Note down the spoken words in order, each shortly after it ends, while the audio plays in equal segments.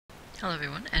Hello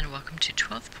everyone, and welcome to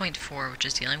 12.4, which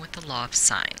is dealing with the law of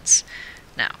sines.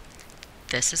 Now,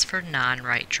 this is for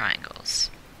non-right triangles.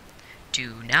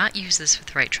 Do not use this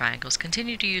with right triangles.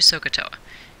 Continue to use SOHCAHTOA.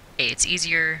 A, it's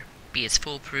easier. B, it's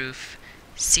foolproof.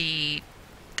 C,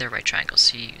 they're right triangles,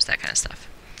 so you use that kind of stuff.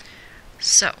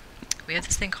 So, we have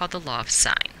this thing called the law of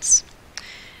sines.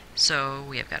 So,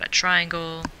 we have got a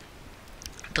triangle.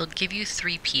 They'll give you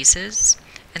 3 pieces,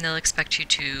 and they'll expect you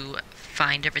to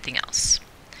find everything else.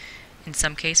 In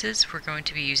some cases, we're going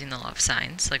to be using the law of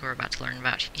sines, like we're about to learn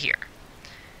about here.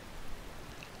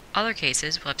 Other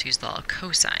cases, we'll have to use the law of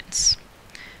cosines.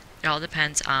 It all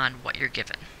depends on what you're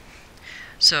given.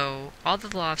 So, all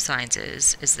the law of sines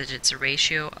is that it's a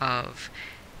ratio of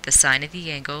the sine of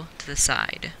the angle to the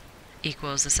side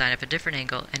equals the sine of a different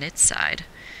angle and its side,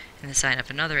 and the sine of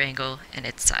another angle and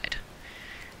its side.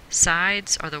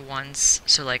 Sides are the ones,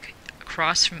 so like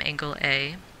across from angle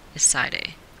A is side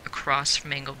A. Across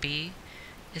from angle B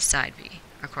is side B.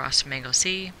 Across from angle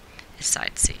C is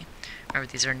side C.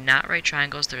 Remember, these are not right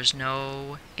triangles. There's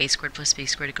no a squared plus b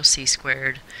squared equals c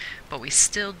squared. But we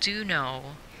still do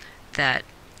know that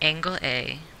angle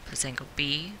A plus angle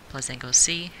B plus angle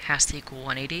C has to equal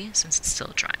 180 since it's still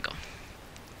a triangle.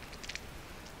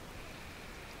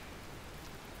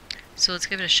 So let's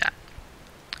give it a shot.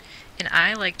 And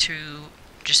I like to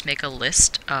just make a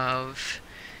list of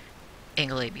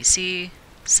angle ABC,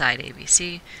 side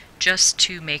ABC, just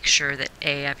to make sure that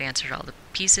A, I've answered all the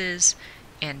pieces,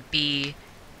 and B,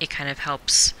 it kind of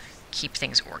helps keep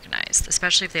things organized,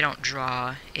 especially if they don't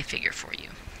draw a figure for you.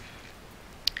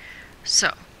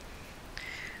 So,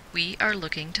 we are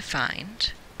looking to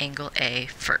find angle A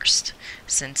first,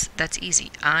 since that's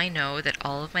easy. I know that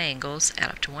all of my angles add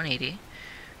up to 180,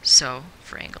 so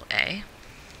for angle A,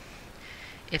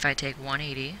 if I take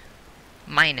 180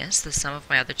 minus the sum of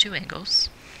my other 2 angles,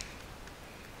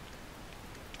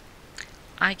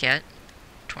 I get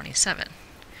 27.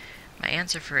 My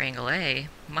answer for angle A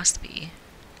must be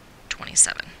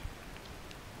 27.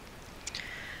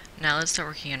 Now let's start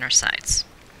working on our sides.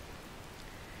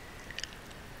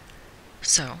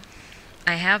 So,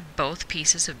 I have both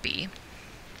pieces of B,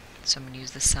 so I'm going to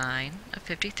use the sine of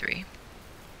 53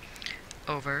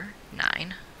 over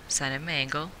 9, sine of my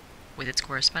angle with its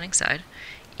corresponding side,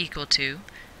 equal to,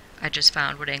 I just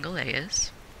found what angle A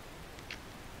is,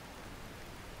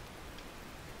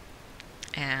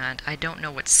 and I don't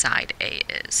know what side A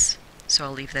is, so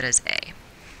I'll leave that as A.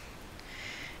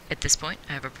 At this point,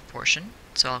 I have a proportion,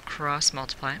 so I'll cross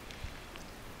multiply.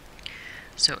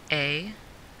 So A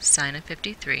sine of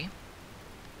 53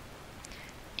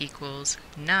 equals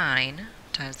 9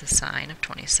 times the sine of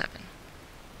 27.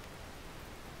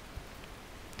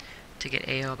 To get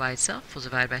A all by itself, we'll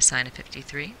divide by sine of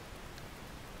 53.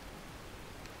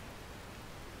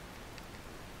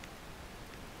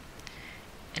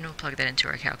 And we'll plug that into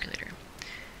our calculator.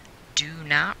 Do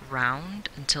not round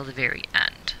until the very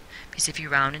end, because if you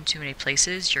round in too many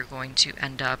places, you're going to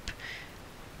end up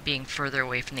being further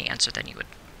away from the answer than you would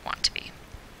want to be.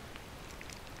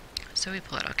 So we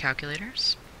pull out our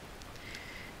calculators,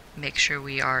 make sure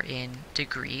we are in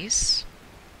degrees,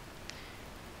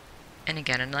 and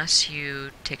again, unless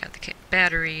you take out the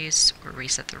batteries or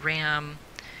reset the RAM,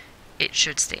 it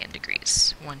should stay in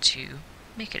degrees once you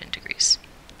make it in degrees.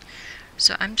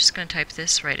 So I'm just going to type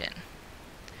this right in.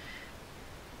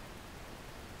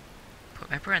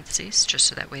 Put my parentheses, just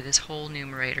so that way this whole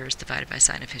numerator is divided by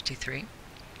sine of 53.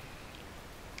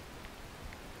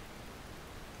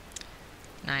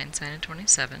 9 sine of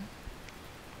 27.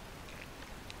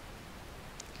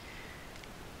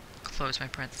 Close my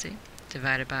parenthesis,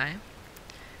 divided by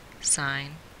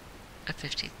sine of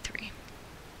 53.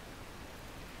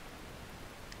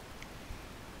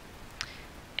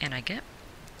 And I get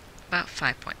about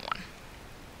 5.1.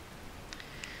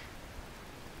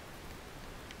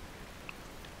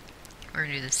 We're going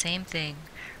to do the same thing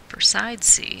for side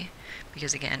C,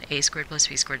 because again, a squared plus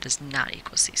b squared does not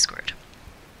equal c squared.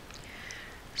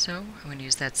 So I'm going to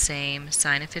use that same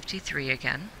sine of 53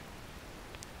 again,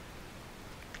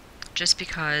 just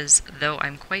because, though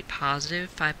I'm quite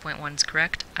positive 5.1 is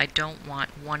correct, I don't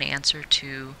want one answer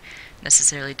to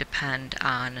necessarily depend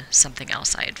on something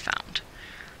else I had found.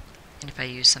 And if I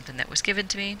use something that was given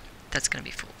to me, that's going to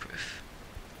be foolproof.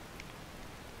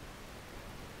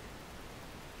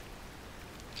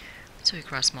 So we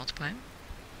cross multiply.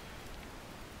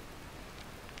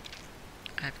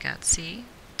 I've got C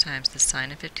times the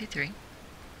sine of 53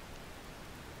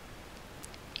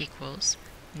 equals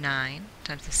 9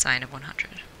 times the sine of 100.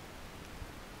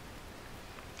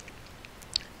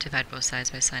 Divide both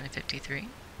sides by sine of 53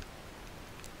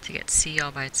 to get C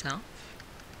all by itself.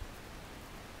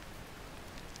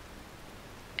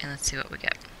 and let's see what we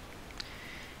get.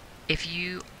 If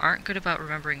you aren't good about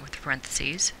remembering with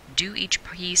parentheses, do each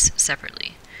piece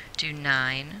separately. Do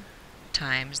 9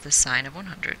 times the sine of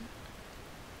 100.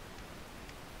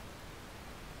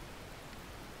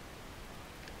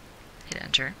 Hit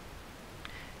enter.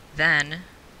 Then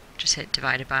just hit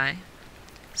divided by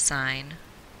sine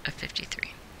of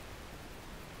 53.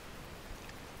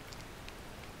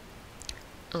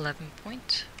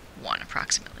 11.1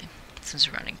 approximately, since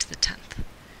we're running to the 10th.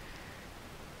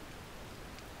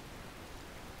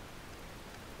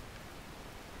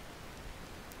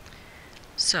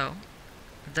 So,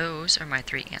 those are my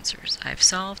 3 answers. I've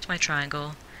solved my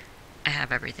triangle. I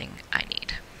have everything I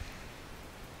need.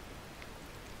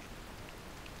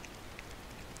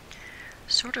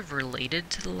 Sort of related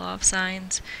to the law of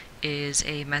sines is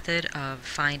a method of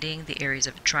finding the areas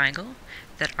of a triangle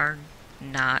that are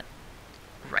not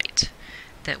right,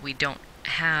 that we don't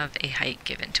have a height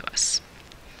given to us.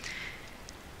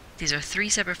 These are 3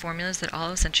 separate formulas that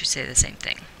all essentially say the same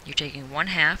thing. You're taking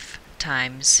 1/2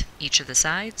 times each of the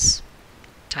sides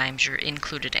times your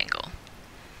included angle.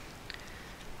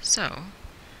 So,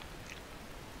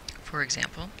 for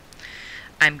example,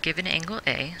 I'm given angle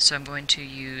A, so I'm going to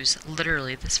use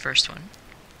literally this first one.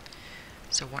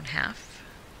 So 1/2.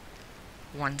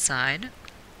 One side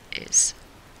is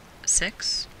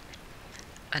 6,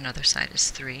 another side is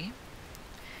 3,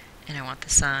 and I want the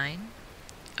sine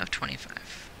of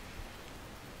 25.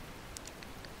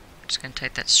 I'm just going to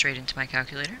type that straight into my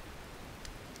calculator.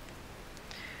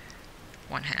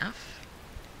 1/2,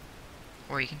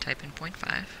 or you can type in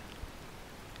 0.5,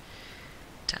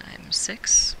 times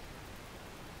 6,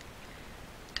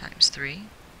 times 3,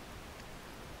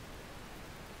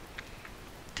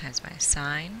 times my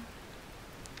sine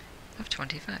of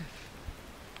 25.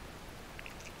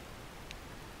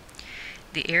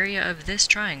 The area of this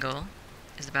triangle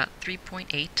is about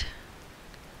 3.8,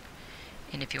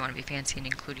 and if you want to be fancy and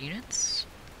include units,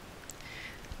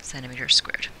 centimeters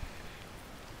squared.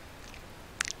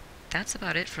 That's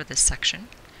about it for this section.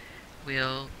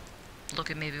 We'll look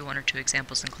at maybe 1 or 2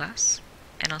 examples in class,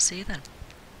 and I'll see you then.